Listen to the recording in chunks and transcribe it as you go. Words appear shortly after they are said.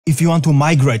If you want to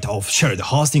migrate off shared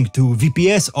hosting to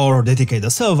VPS or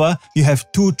dedicated server, you have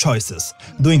two choices: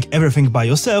 doing everything by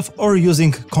yourself or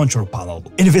using control panel.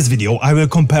 In this video, I will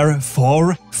compare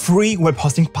 4 free web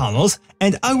hosting panels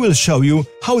and I will show you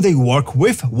how they work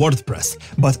with WordPress.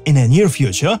 But in the near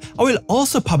future, I will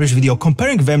also publish a video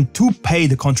comparing them to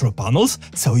paid control panels,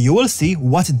 so you will see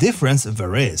what difference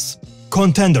there is.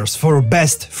 Contenders for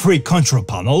best free control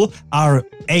panel are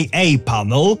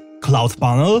AAPanel,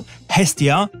 CloudPanel,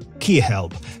 Hestia,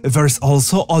 KeyHelp. There's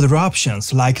also other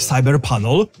options like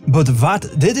CyberPanel, but that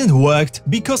didn't work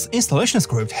because installation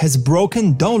script has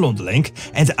broken download link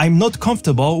and I'm not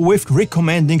comfortable with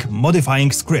recommending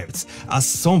modifying scripts as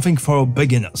something for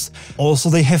beginners. Also,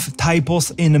 they have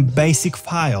typos in basic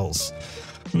files.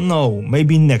 No,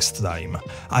 maybe next time.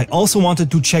 I also wanted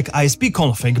to check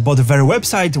ISPConfig, but their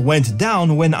website went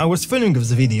down when I was filming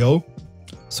this video.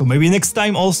 So maybe next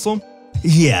time also?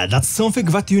 Yeah, that's something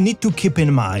that you need to keep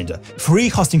in mind. Free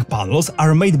hosting panels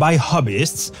are made by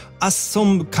hobbyists as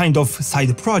some kind of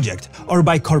side project, or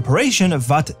by corporations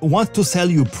that want to sell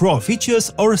you pro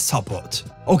features or support.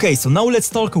 Okay, so now let's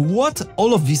talk what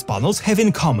all of these panels have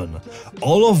in common.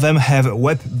 All of them have a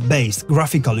web-based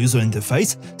graphical user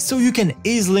interface, so you can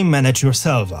easily manage your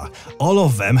server. All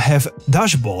of them have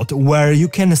dashboard where you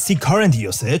can see current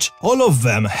usage. All of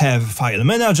them have file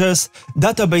managers,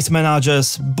 database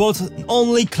managers, but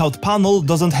only CloudPanel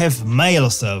doesn't have mail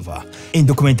server. In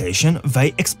documentation,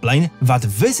 they explain that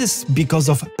this is because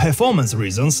of performance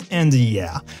reasons, and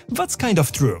yeah, that's kind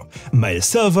of true. Mail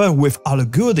server with all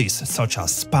goodies such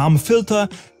as spam filter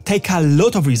take a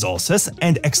lot of resources,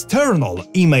 and external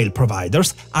email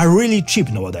providers are really cheap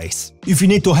nowadays. If you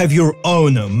need to have your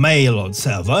own mail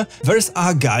server, there's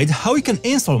a guide how you can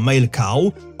install Mail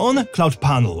Cow on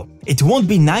CloudPanel. It won't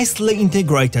be nicely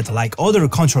integrated like other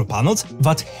control panels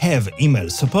that have email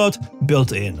support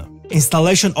built in.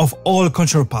 Installation of all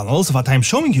control panels that I'm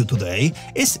showing you today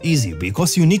is easy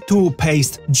because you need to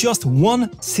paste just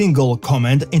one single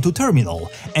command into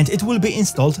terminal and it will be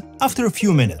installed after a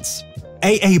few minutes.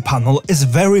 AAPanel is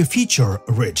very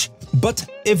feature-rich, but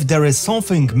if there is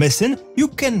something missing, you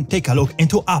can take a look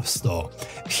into App Store.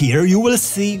 Here you will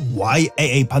see why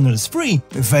AAPanel is free.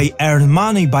 They earn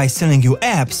money by selling you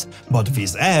apps, but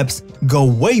these apps go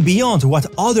way beyond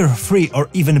what other free or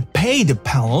even paid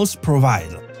panels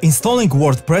provide. Installing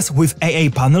WordPress with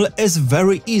AAPanel is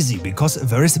very easy because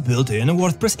there is built-in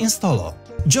WordPress installer.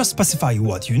 Just specify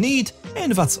what you need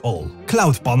and that's all.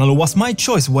 CloudPanel was my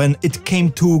choice when it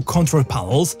came to control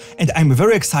panels and I'm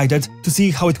very excited to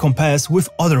see how it compares with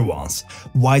other ones.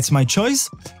 Why it's my choice?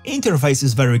 Interface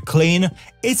is very clean,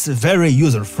 it's very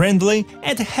user-friendly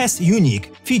and has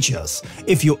unique features.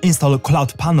 If you install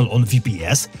CloudPanel on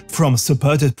VPS from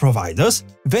supported providers,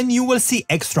 then you will see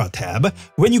extra tab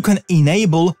when you can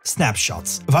enable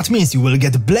snapshots. That means you will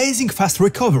get blazing fast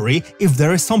recovery if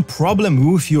there is some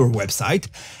problem with your website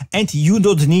and you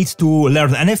don't need to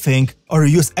learn anything or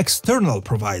use external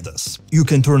providers. You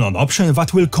can turn on option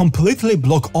that will completely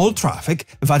block all traffic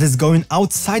that is going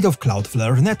outside of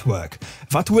Cloudflare network.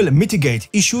 That will mitigate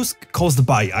issues caused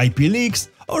by IP leaks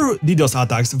or DDoS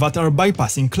attacks that are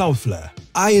bypassing Cloudflare.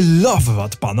 I love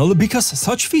that panel because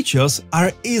such features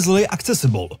are easily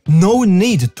accessible. No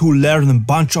need to learn a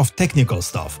bunch of technical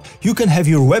stuff. You can have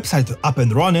your website up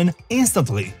and running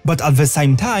instantly, but at the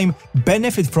same time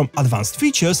benefit from advanced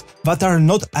features that are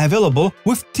not available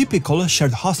with typical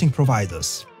shared hosting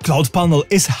providers. CloudPanel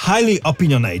is highly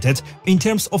opinionated in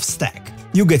terms of stack.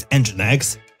 You get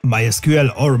Nginx,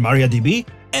 MySQL or MariaDB,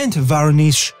 and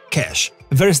Varnish Cache.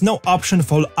 There is no option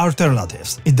for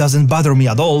alternatives. It doesn't bother me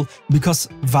at all because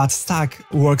that stack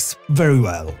works very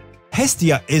well.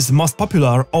 Hestia is most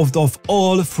popular of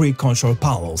all free control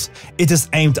panels. It is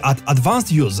aimed at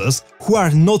advanced users who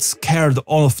are not scared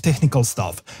of technical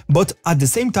stuff, but at the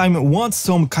same time want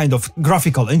some kind of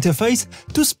graphical interface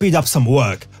to speed up some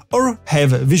work or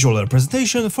have visual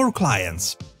representation for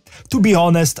clients. To be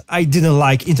honest, I didn't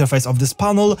like interface of this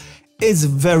panel. It's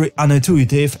very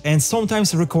unintuitive and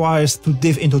sometimes requires to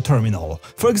dive into terminal.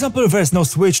 For example, there's no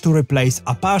switch to replace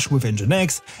Apache with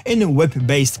Nginx in a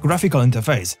web-based graphical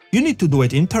interface. You need to do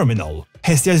it in terminal.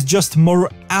 Hestia is just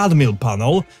more admin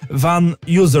panel than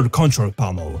user control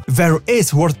panel. There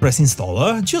is WordPress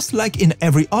installer, just like in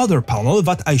every other panel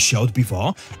that I showed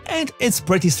before, and it's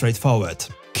pretty straightforward.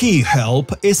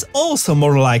 KeyHelp is also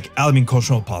more like admin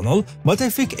control panel, but I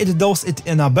think it does it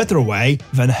in a better way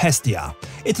than Hestia.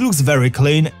 It looks very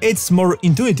clean, it's more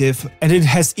intuitive, and it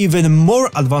has even more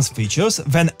advanced features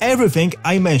than everything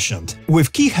I mentioned.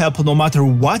 With KeyHelp, no matter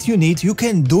what you need, you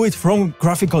can do it from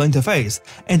graphical interface,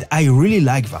 and I really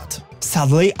like that.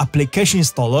 Sadly, application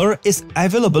installer is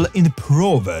available in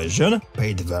Pro version,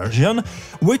 paid version,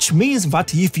 which means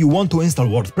that if you want to install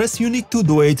WordPress, you need to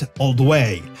do it all the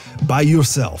way, by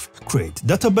yourself. Create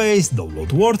database, download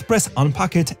WordPress,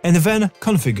 unpack it, and then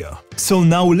configure. So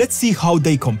now let's see how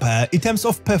they compare in terms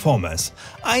of performance.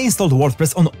 I installed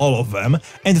WordPress on all of them,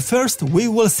 and first we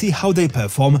will see how they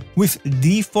perform with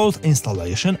default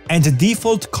installation and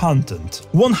default content.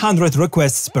 100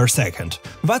 requests per second.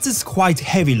 That is quite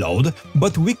heavy load,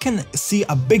 but we can see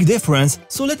a big difference,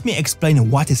 so let me explain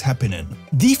what is happening.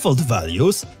 Default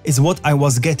values is what I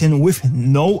was getting with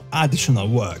no additional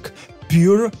work.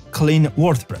 Pure, clean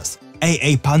WordPress.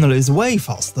 AAPanel is way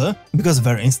faster because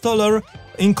their installer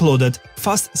included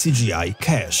fast CGI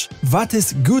cache. That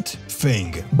is good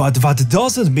thing, but that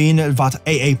doesn't mean that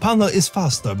AAPanel is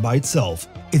faster by itself.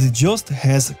 It just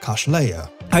has cache layer.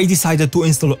 I decided to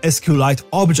install SQLite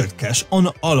object cache on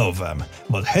all of them,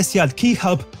 but Hestia and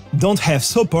KeyHelp don't have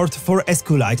support for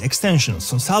SQLite extensions,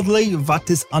 so sadly that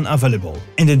is unavailable.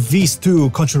 And in these two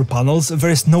control panels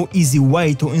there is no easy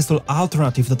way to install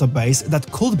alternative database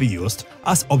that could be used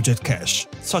as object cache,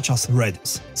 such as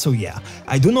Redis. So yeah,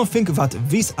 I do not think that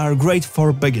these are great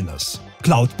for beginners.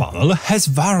 CloudPanel has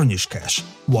Varnish cache.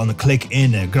 One click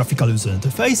in a graphical user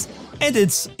interface and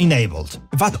it's enabled.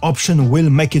 That option will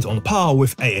make it on par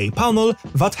with AAPanel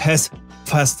that has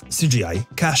fast CGI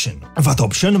caching. That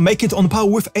option make it on par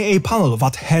with AAPanel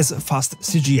that has fast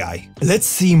CGI. Let's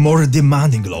see more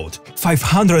demanding load.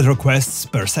 500 requests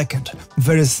per second.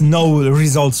 There is no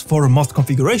results for most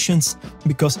configurations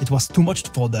because it was too much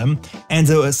for them and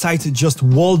the site just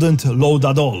wouldn't load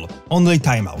at all, only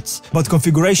timeouts. But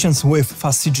configurations with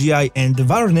fast CGI and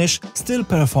Varnish still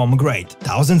perform great.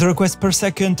 1000 requests per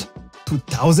second,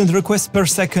 2000 requests per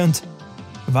second.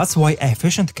 That's why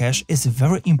efficient cache is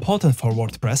very important for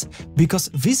WordPress, because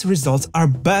these results are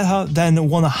better than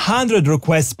 100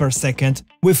 requests per second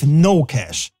with no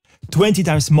cache. 20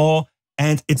 times more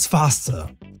and it's faster.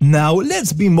 Now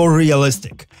let's be more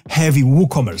realistic. Heavy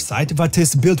WooCommerce site that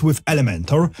is built with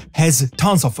Elementor has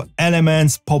tons of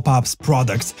elements, pop-ups,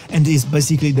 products, and is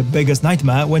basically the biggest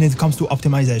nightmare when it comes to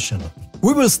optimization.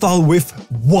 We will start with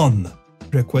 1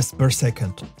 request per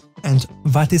second. And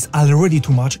that is already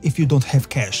too much if you don't have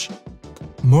cache.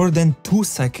 More than 2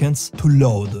 seconds to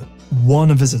load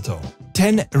 1 visitor.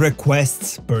 10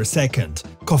 requests per second.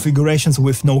 Configurations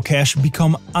with no cache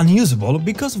become unusable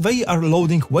because they are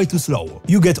loading way too slow.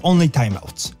 You get only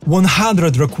timeouts.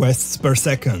 100 requests per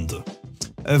second.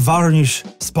 Varnish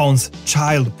spawns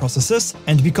child processes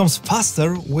and becomes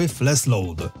faster with less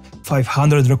load.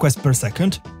 500 requests per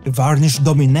second, Varnish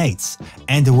dominates,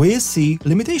 and we see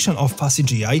limitation of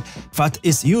FastCGI that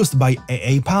is used by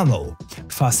AAPanel.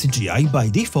 FastCGI by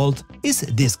default is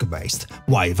disk-based,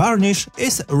 while Varnish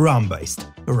is RAM-based.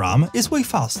 RAM is way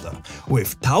faster.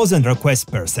 With 1000 requests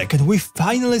per second, we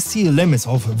finally see limits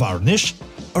of Varnish,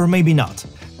 or maybe not.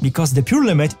 Because the pure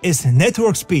limit is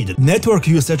network speed. Network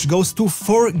usage goes to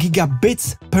 4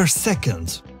 gigabits per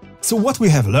second. So what we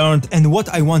have learned and what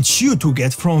I want you to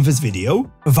get from this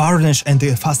video: Varnish and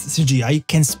the fast CGI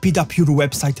can speed up your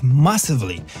website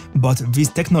massively, but these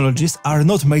technologies are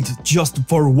not made just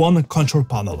for one control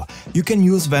panel. You can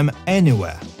use them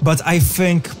anywhere. But I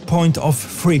think point of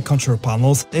free control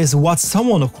panels is what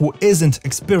someone who isn't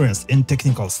experienced in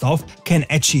technical stuff can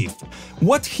achieve.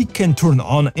 What he can turn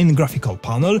on in graphical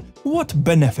panel, what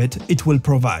benefit it will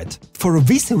provide. For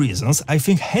these reasons, I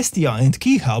think Hestia and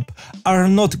KeyHelp are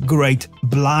not great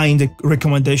blind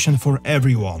recommendation for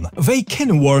everyone. They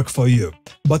can work for you,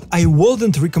 but I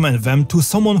wouldn't recommend them to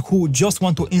someone who just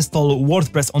want to install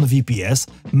WordPress on VPS,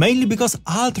 mainly because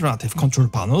alternative control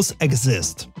panels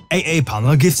exist.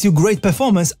 AAPanel gives you great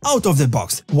performance out of the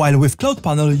box, while with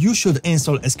CloudPanel you should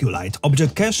install SQLite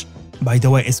object cache. By the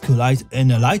way, SQLite in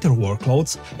lighter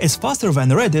workloads is faster than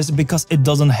Redis because it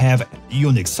doesn't have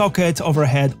Unix socket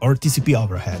overhead or TCP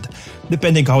overhead,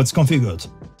 depending how it's configured.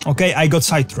 Okay, I got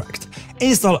sidetracked.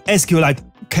 Install SQLite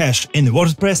cache in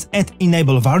WordPress and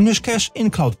enable Varnish cache in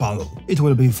CloudPanel. It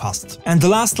will be fast. And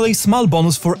lastly, small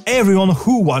bonus for everyone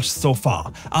who watched so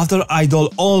far. After I did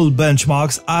all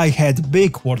benchmarks, I had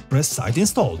big WordPress site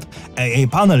installed.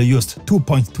 AAPanel used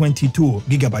 2.22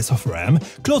 GB of RAM,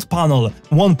 CloudPanel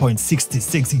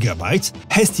 1.66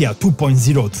 GB, Hestia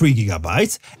 2.03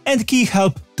 GB, and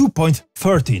KeyHelp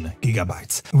 2.13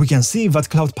 GB. We can see that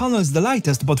CloudPanel is the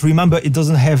lightest, but remember it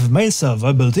doesn't have mail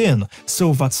server built in,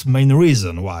 so that's main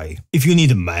reason why. If you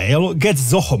need mail, get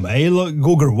Zoho Mail,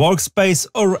 Google Workspace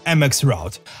or MX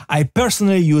Route. I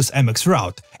personally use MX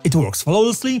Route. It works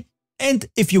flawlessly, and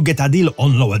if you get a deal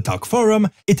on Low Talk Forum,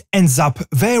 it ends up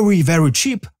very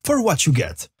cheap for what you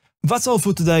get. That's all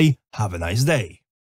for today. Have a nice day.